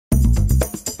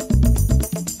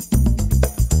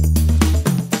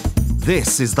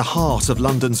This is the heart of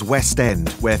London's West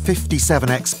End, where 57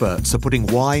 experts are putting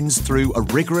wines through a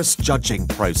rigorous judging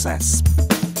process.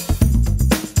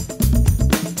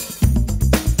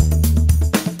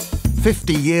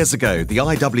 50 years ago, the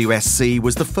IWSC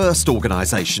was the first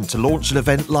organisation to launch an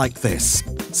event like this.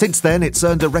 Since then, it's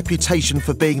earned a reputation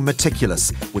for being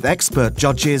meticulous, with expert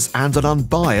judges and an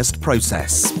unbiased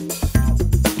process.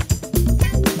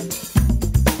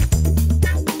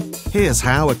 Here's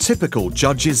how a typical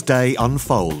judge's day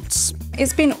unfolds.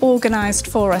 It's been organised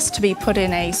for us to be put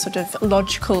in a sort of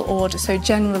logical order. So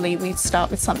generally we'd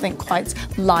start with something quite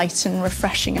light and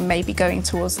refreshing and maybe going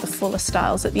towards the fuller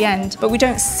styles at the end. But we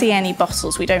don't see any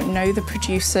bottles, we don't know the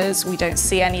producers, we don't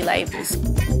see any labels.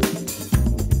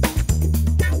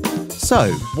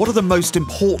 So, what are the most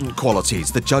important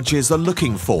qualities the judges are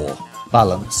looking for?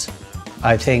 Balance.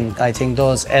 I think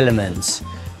those elements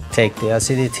take the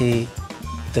acidity,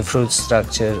 the fruit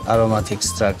structure, aromatic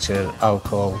structure,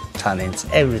 alcohol, tannins,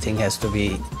 everything has to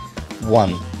be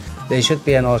one. They should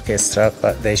be an orchestra,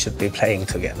 but they should be playing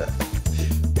together.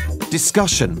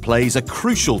 Discussion plays a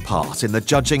crucial part in the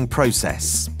judging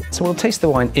process. So we'll taste the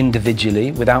wine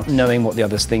individually without knowing what the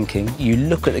other's thinking. You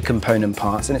look at the component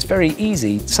parts and it's very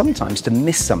easy sometimes to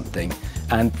miss something,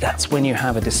 and that's when you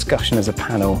have a discussion as a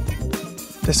panel.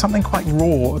 There's something quite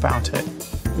raw about it.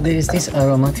 There is this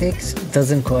aromatics,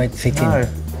 doesn't quite fit in.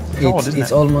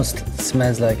 It almost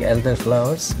smells like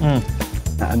elderflowers.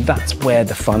 And that's where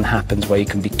the fun happens, where you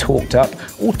can be talked up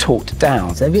or talked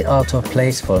down. It's a bit out of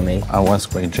place for me. I was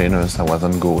quite generous, I was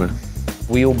on goal.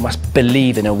 We all must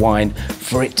believe in a wine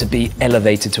for it to be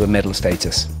elevated to a medal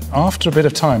status. After a bit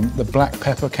of time, the black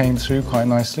pepper came through quite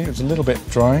nicely. It was a little bit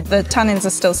dry. The tannins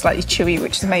are still slightly chewy,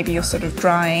 which is maybe you're sort of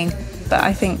drying. But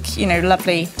I think, you know,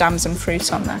 lovely damson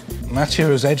fruit on there. Mathieu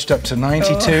has edged up to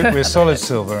 92 with solid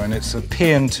silver, and it's a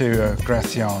PM to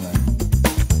Graziano.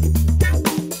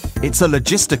 It's a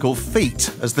logistical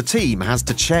feat, as the team has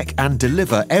to check and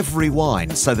deliver every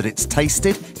wine so that it's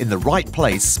tasted in the right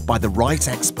place by the right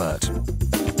expert.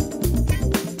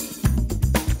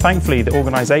 Thankfully, the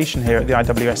organisation here at the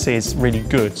IWSC is really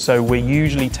good, so we're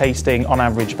usually tasting on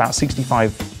average about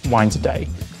 65 wines a day.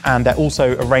 And they're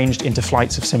also arranged into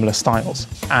flights of similar styles.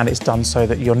 And it's done so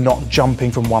that you're not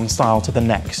jumping from one style to the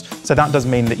next. So that does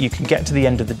mean that you can get to the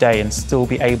end of the day and still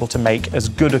be able to make as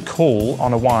good a call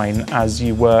on a wine as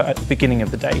you were at the beginning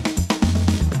of the day.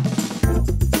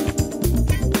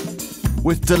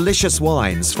 With delicious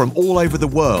wines from all over the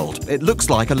world, it looks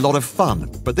like a lot of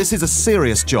fun, but this is a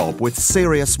serious job with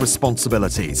serious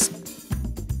responsibilities.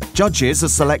 Judges are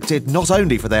selected not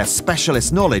only for their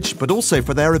specialist knowledge, but also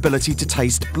for their ability to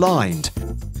taste blind.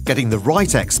 Getting the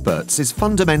right experts is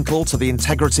fundamental to the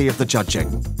integrity of the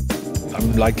judging.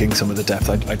 I'm liking some of the depth.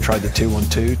 I tried the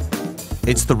 2-1-2.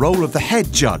 It's the role of the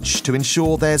head judge to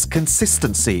ensure there's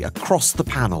consistency across the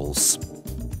panels.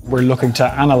 We're looking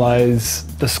to analyse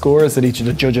the scores that each of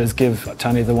the judges give to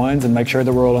any of the wines and make sure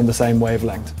that we're all on the same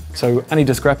wavelength. So any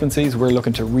discrepancies, we're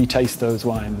looking to retaste those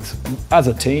wines as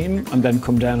a team and then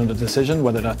come down on a decision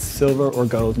whether that's silver or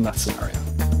gold in that scenario.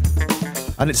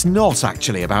 And it's not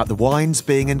actually about the wines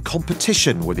being in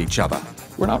competition with each other.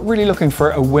 We're not really looking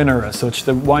for a winner as such.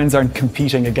 The wines aren't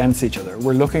competing against each other.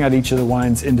 We're looking at each of the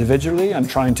wines individually and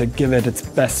trying to give it its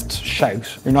best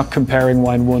shout. You're not comparing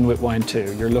wine 1 with wine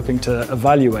 2. You're looking to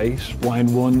evaluate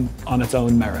wine 1 on its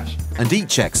own merit. And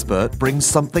each expert brings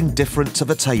something different to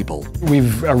the table.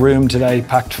 We've a room today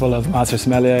packed full of master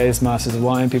sommeliers, masters of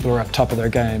wine, people who are at the top of their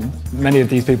game. Many of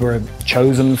these people are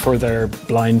chosen for their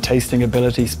blind tasting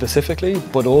ability specifically,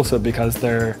 but also because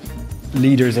they're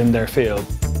leaders in their field.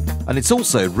 And it's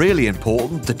also really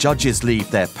important the judges leave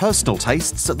their personal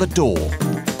tastes at the door.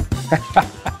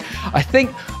 I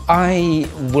think I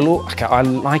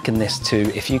liken this to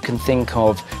if you can think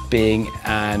of being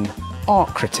an art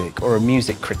critic or a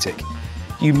music critic.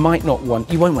 You won't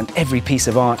want every piece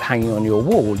of art hanging on your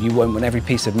wall, you won't want every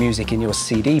piece of music in your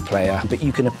CD player, but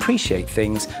you can appreciate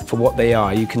things for what they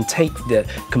are. You can take the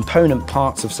component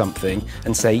parts of something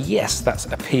and say, yes, that's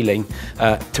appealing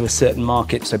to a certain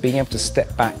market. So being able to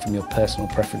step back from your personal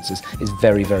preferences is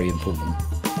very, very important.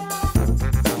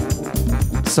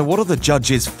 So what are the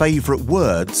judges' favourite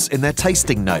words in their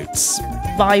tasting notes?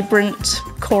 Vibrant,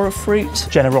 core of fruit.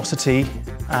 Generosity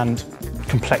and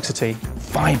complexity.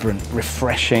 Vibrant,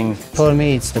 refreshing. For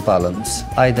me, it's the balance.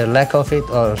 Either lack of it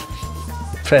or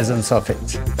presence of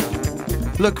it.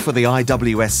 Look for the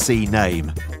IWSC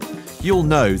name. You'll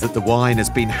know that the wine has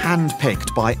been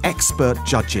hand-picked by expert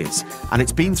judges, and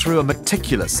it's been through a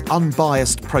meticulous,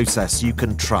 unbiased process you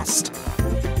can trust.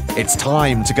 It's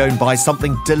time to go and buy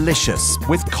something delicious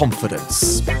with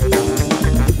confidence.